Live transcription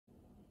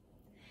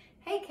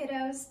Hey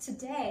kiddos,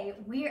 today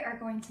we are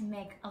going to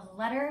make a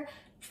letter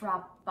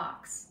drop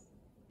box.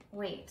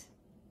 Wait,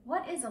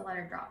 what is a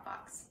letter drop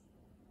box?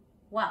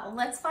 Well,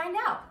 let's find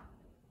out.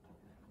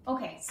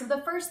 Okay, so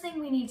the first thing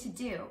we need to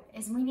do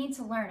is we need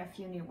to learn a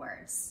few new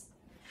words.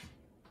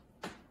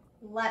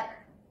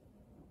 Letter.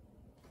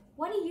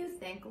 What do you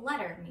think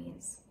letter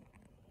means?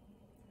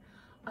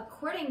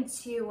 According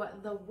to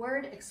the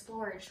Word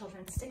Explorer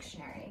Children's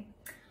Dictionary,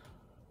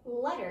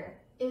 letter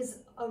is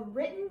a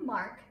written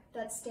mark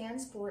that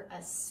stands for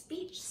a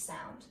speech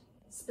sound,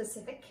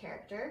 specific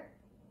character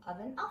of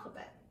an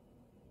alphabet.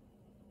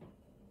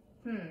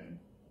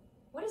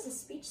 What is a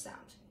speech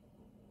sound?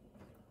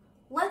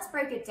 Let's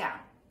break it down.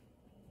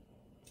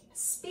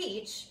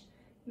 Speech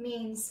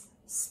means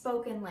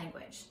spoken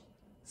language.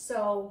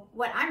 So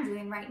what I'm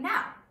doing right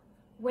now,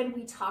 when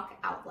we talk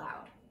out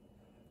loud.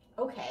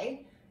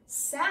 Okay,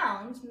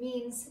 sound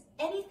means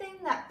anything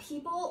that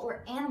people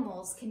or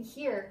animals can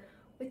hear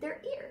with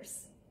their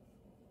ears.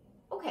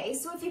 Okay,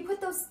 so if you put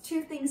those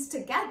two things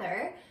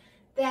together,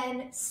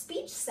 then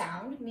speech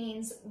sound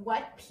means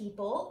what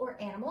people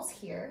or animals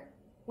hear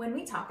when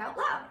we talk out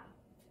loud.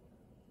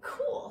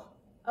 Cool.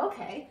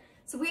 Okay,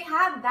 so we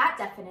have that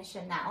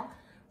definition now.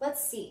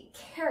 Let's see,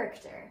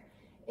 character.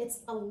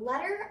 It's a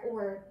letter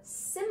or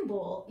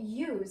symbol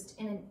used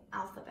in an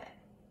alphabet.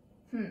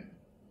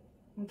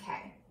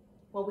 Okay,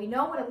 well, we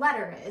know what a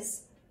letter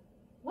is.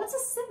 What's a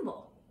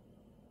symbol?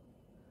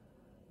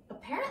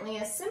 Apparently,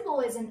 a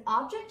symbol is an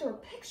object or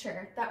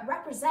picture that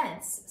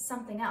represents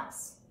something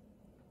else.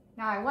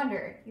 Now, I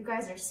wonder, you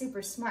guys are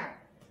super smart.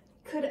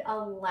 Could a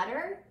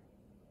letter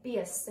be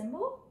a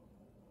symbol?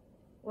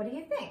 What do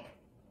you think?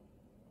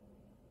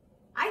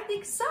 I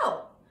think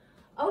so.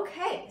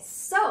 Okay,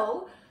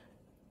 so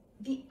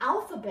the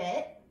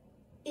alphabet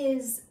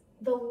is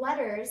the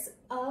letters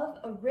of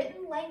a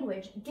written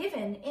language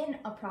given in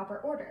a proper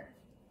order.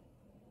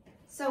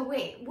 So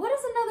wait, what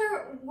is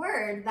another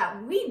word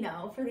that we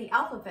know for the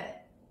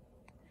alphabet?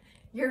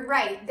 You're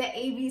right, the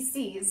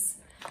ABCs.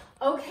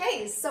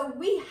 Okay, so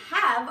we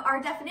have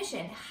our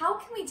definition. How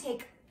can we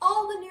take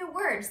all the new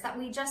words that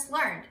we just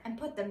learned and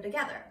put them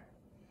together?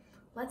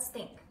 Let's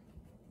think.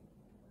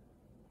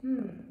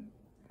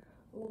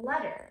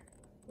 Letter.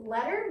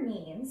 Letter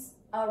means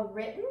a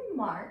written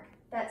mark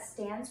that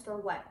stands for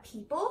what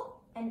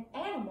people and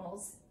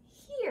animals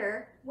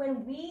hear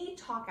when we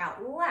talk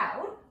out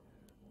loud,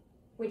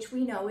 which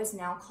we know is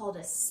now called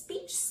a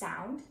speech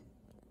sound,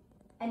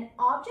 an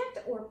object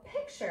or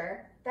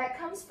picture that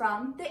comes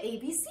from the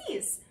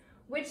ABCs,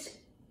 which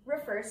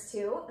refers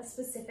to a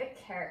specific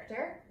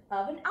character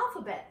of an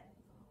alphabet.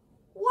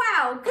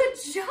 Wow, good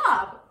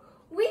job!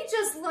 We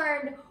just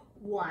learned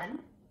 1,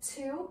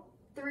 2,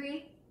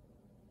 3,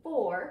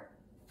 4,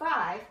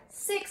 5,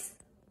 6,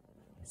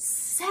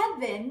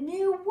 7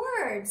 new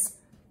words.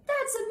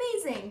 That's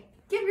amazing.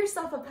 Give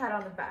yourself a pat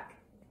on the back.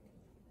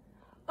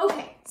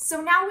 Okay,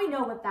 so now we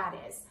know what that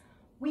is.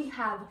 We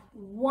have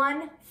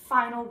one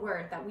final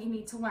word that we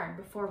need to learn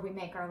before we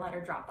make our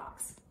letter drop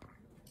box.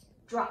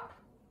 Drop.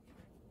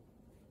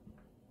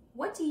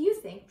 What do you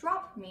think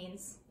drop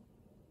means?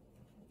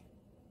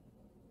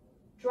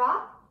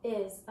 Drop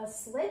is a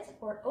slit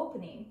or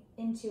opening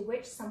into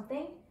which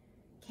something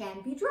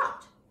can be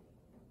dropped.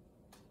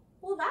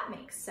 Well, that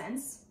makes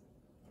sense.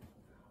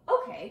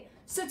 Okay,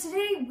 so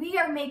today we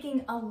are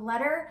making a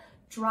letter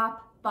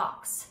drop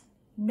box.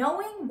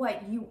 Knowing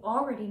what you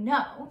already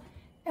know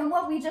and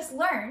what we just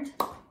learned,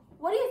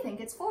 what do you think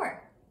it's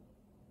for?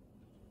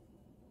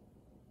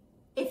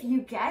 If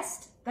you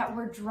guessed that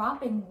we're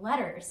dropping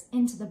letters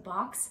into the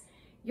box,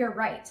 you're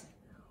right.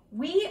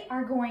 We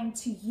are going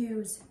to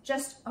use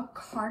just a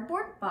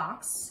cardboard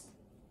box,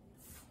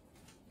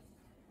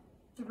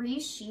 3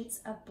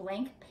 sheets of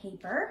blank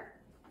paper,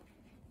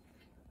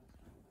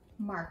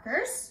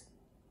 markers,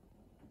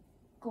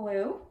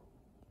 glue,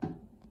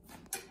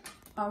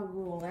 a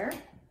ruler,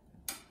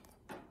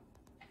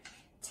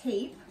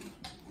 tape,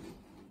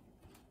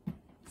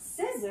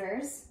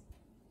 scissors.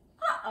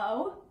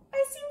 Uh-oh,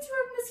 I seem to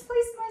have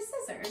misplaced my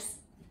scissors.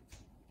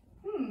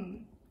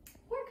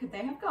 Where could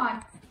they have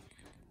gone?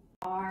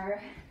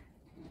 Our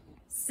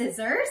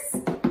scissors.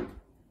 And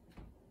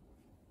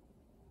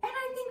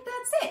I think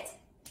that's it.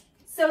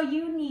 So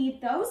you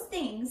need those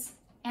things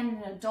and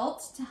an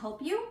adult to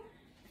help you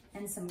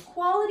and some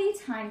quality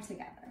time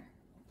together.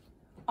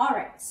 All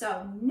right,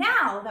 so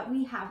now that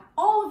we have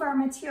all of our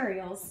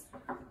materials,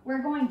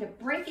 we're going to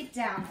break it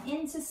down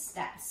into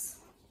steps.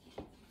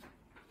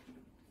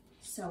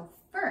 So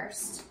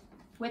first,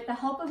 with the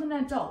help of an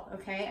adult,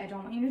 okay, I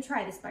don't want you to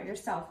try this by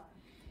yourself,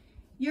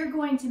 you're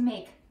going to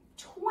make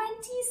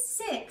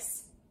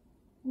 26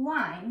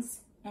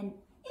 lines, an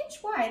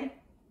inch wide,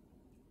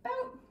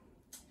 about,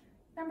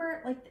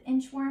 remember like the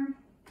inchworm?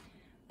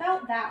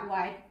 About that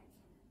wide,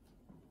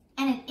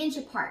 and an inch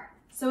apart.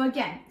 So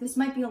again, this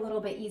might be a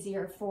little bit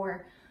easier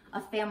for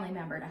a family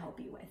member to help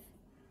you with.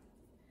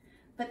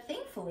 But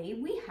thankfully,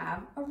 we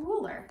have a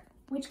ruler,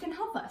 which can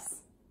help us.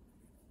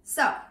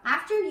 So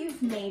after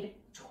you've made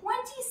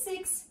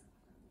 26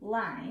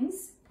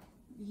 lines,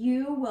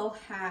 you will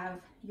have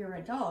your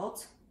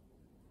adult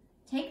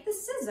take the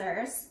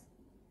scissors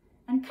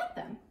and cut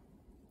them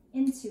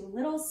into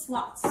little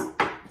slots,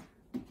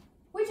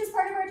 which is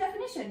part of our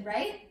definition,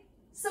 right?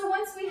 So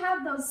once we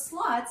have those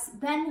slots,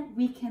 then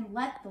we can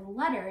let the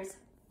letters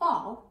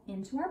fall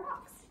into our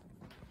box.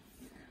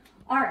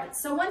 All right,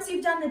 so once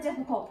you've done the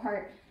difficult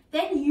part,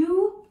 then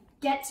you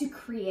get to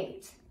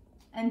create.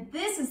 And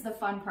this is the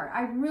fun part.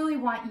 I really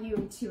want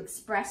you to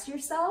express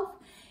yourself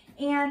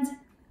and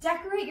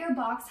decorate your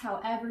box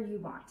however you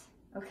want,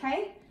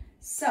 okay?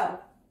 So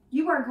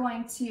you are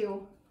going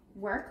to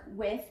work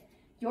with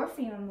your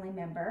family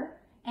member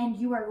and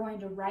you are going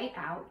to write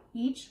out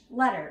each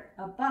letter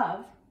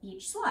above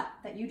each slot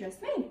that you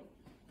just made.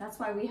 That's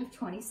why we have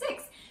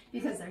 26,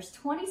 because there's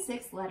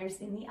 26 letters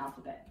in the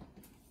alphabet.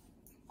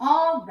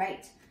 All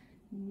right,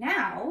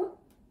 now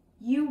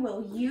you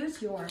will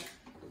use your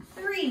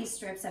 3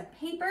 strips of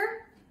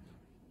paper,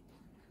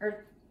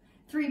 or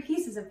 3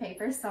 pieces of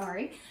paper,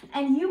 sorry,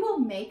 and you will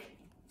make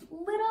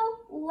little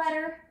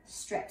letter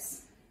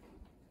strips.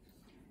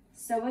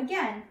 So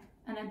again,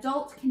 an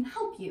adult can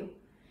help you.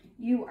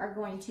 You are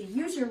going to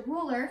use your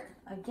ruler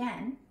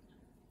again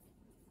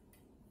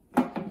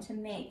to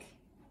make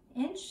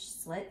inch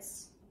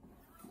slits,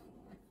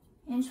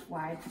 inch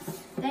wide.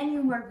 Then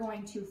you are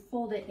going to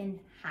fold it in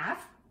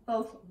half,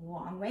 both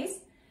long ways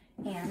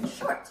and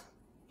short.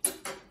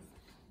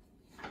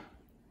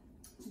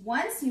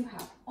 Once you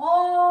have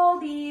all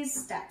these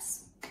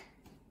steps,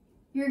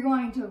 you're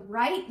going to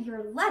write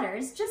your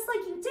letters just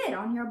like you did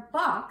on your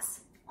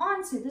box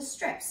onto the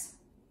strips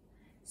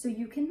so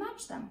you can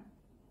match them.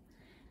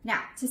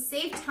 Now, to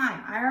save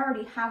time, I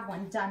already have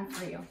one done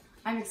for you.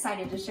 I'm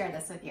excited to share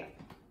this with you.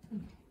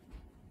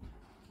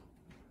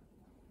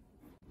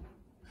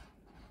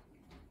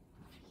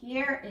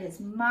 Here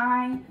is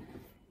my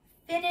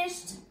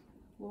finished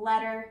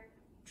letter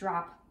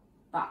drop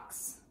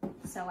box.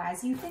 So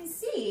as you can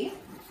see,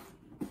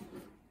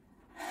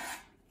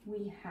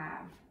 we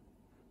have,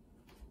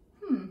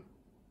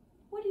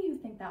 what do you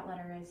think that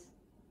letter is?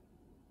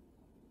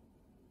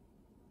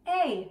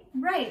 A,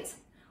 right.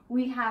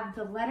 We have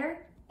the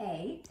letter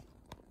A,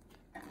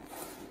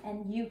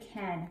 and you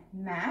can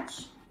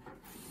match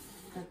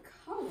the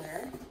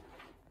color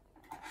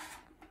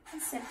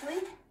and simply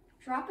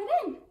drop it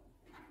in.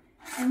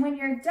 And when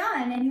you're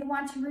done and you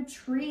want to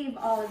retrieve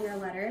all of your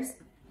letters,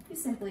 you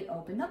simply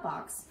open the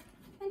box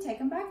and take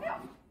them back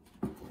out.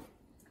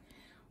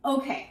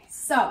 Okay,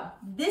 so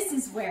this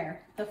is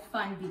where the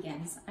fun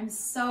begins. I'm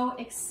so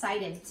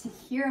excited to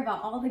hear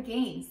about all the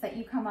games that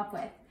you come up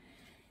with.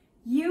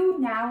 You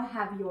now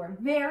have your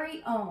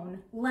very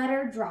own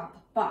letter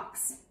drop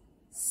box.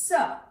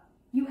 So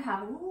you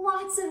have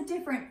lots of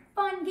different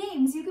fun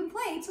games you can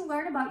play to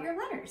learn about your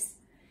letters.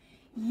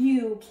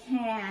 You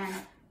can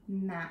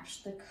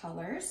match the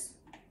colors.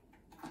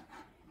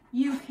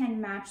 You can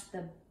match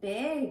the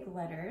big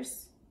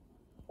letters,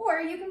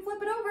 or you can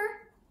flip it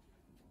over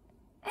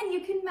and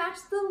you can match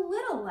the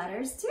little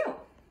letters too.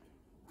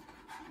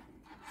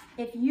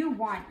 If you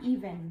want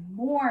even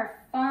more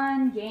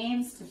fun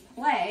games to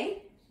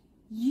play,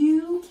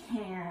 you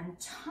can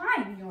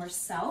time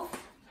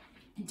yourself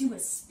and do a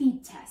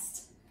speed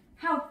test.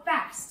 How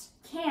fast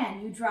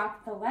can you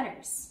drop the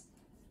letters?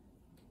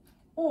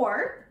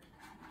 Or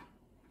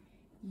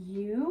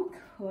you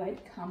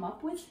could come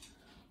up with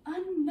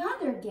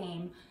another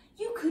game.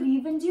 You could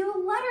even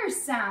do letter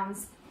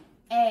sounds.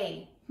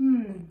 A,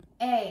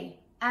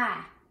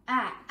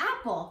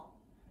 apple,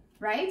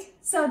 right?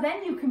 So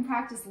then you can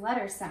practice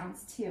letter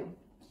sounds too.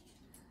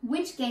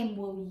 Which game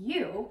will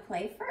you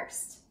play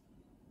first?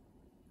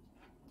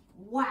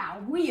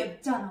 Wow, we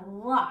have done a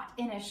lot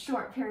in a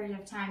short period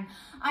of time.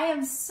 I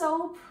am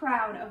so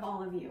proud of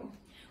all of you.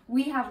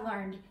 We have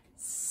learned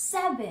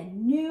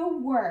 7 new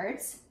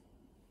words.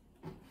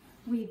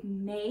 We've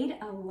made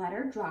a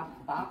letter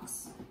drop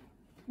box.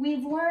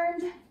 We've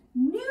learned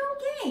new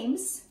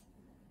games,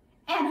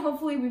 and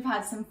hopefully we've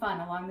had some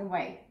fun along the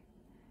way.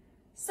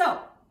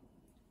 So,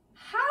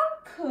 how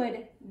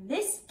could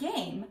this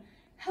game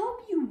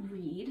help you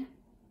read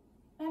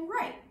and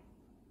write?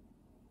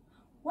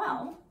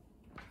 Well,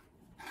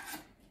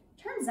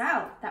 turns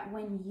out that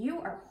when you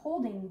are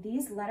holding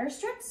these letter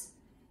strips,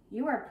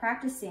 you are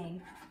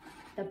practicing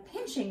the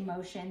pinching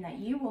motion that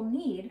you will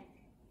need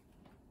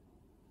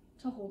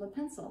to hold a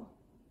pencil.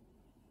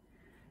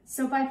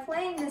 So by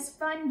playing this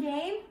fun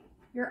game,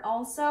 you're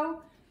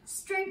also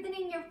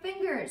strengthening your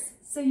fingers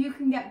so you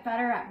can get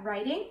better at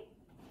writing,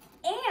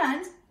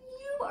 and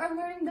you are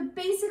learning the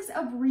basics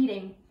of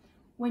reading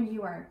when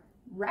you are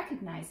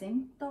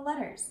recognizing the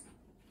letters.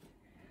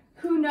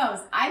 Who knows,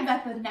 I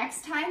bet the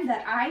next time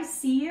that I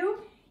see you,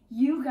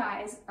 you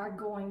guys are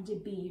going to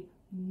be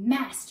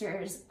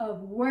masters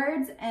of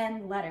words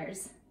and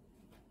letters.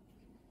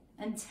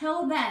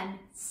 Until then,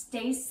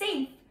 stay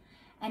safe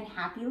and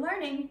happy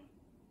learning.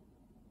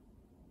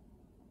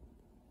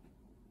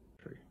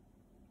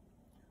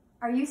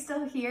 Are you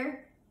still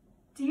here?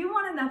 Do you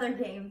want another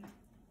game?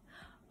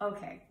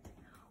 Okay,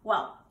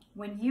 well,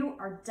 when you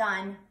are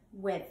done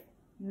with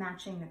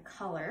matching the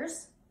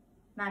colors,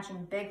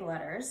 matching big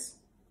letters,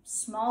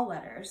 small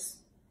letters,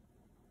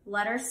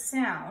 letter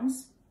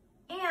sounds,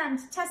 and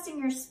testing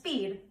your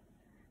speed,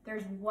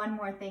 there's one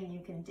more thing you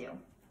can do.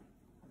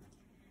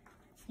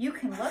 You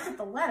can look at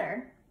the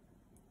letter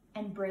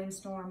and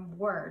brainstorm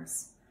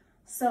words.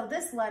 So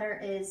this letter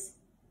is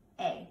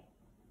A.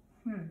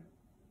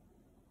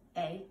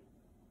 A.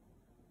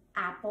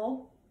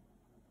 Apple,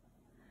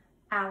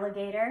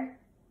 alligator,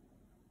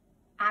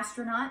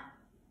 astronaut,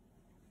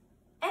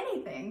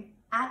 anything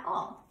at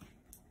all.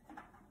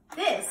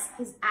 This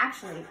is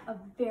actually a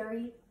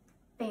very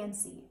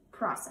fancy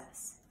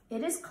process.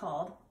 It is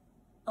called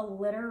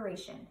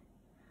alliteration.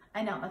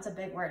 I know, that's a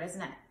big word,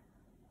 isn't it?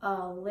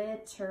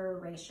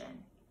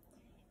 Alliteration.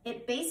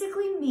 It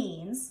basically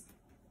means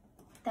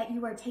that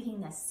you are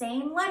taking the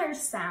same letter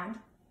sound,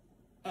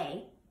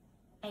 A,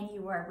 and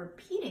you are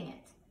repeating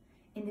it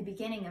in the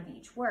beginning of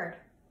each word.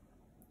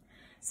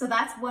 So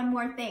that's one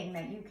more thing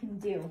that you can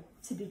do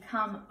to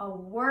become a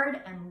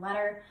word and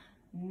letter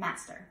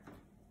master.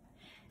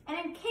 And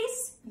in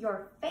case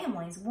your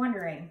family's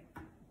wondering,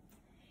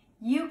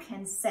 you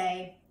can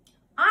say,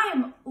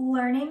 I'm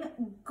learning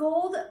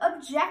gold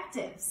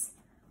objectives.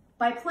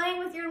 By playing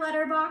with your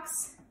letter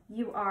box,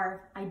 you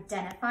are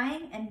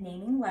identifying and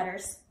naming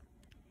letters,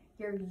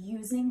 you're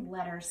using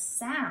letter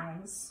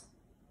sounds,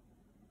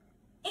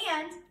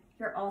 and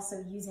you're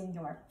also using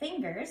your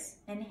fingers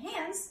and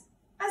hands,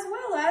 as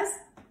well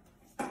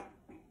as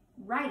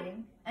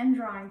writing and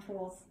drawing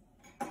tools.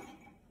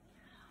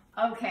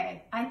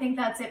 Okay, I think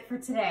that's it for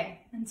today.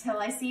 Until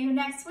I see you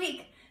next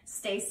week,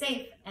 stay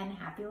safe and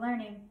happy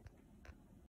learning.